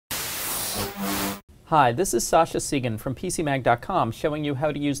Hi, this is Sasha Segan from PCMag.com showing you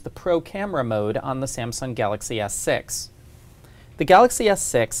how to use the Pro Camera mode on the Samsung Galaxy S6. The Galaxy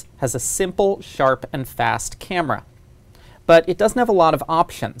S6 has a simple, sharp, and fast camera, but it doesn't have a lot of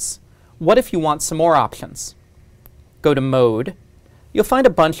options. What if you want some more options? Go to Mode. You'll find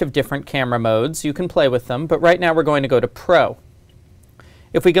a bunch of different camera modes. You can play with them, but right now we're going to go to Pro.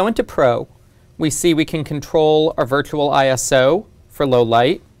 If we go into Pro, we see we can control our virtual ISO for low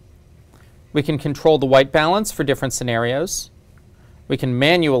light. We can control the white balance for different scenarios. We can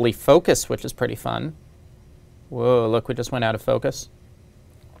manually focus, which is pretty fun. Whoa, look, we just went out of focus.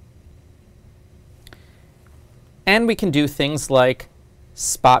 And we can do things like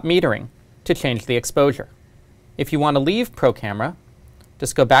spot metering to change the exposure. If you want to leave Pro Camera,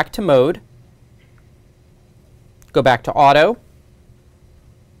 just go back to Mode, go back to Auto,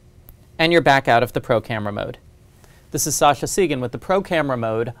 and you're back out of the Pro Camera mode. This is Sasha Segan with the Pro Camera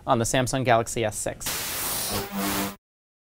mode on the Samsung Galaxy S6.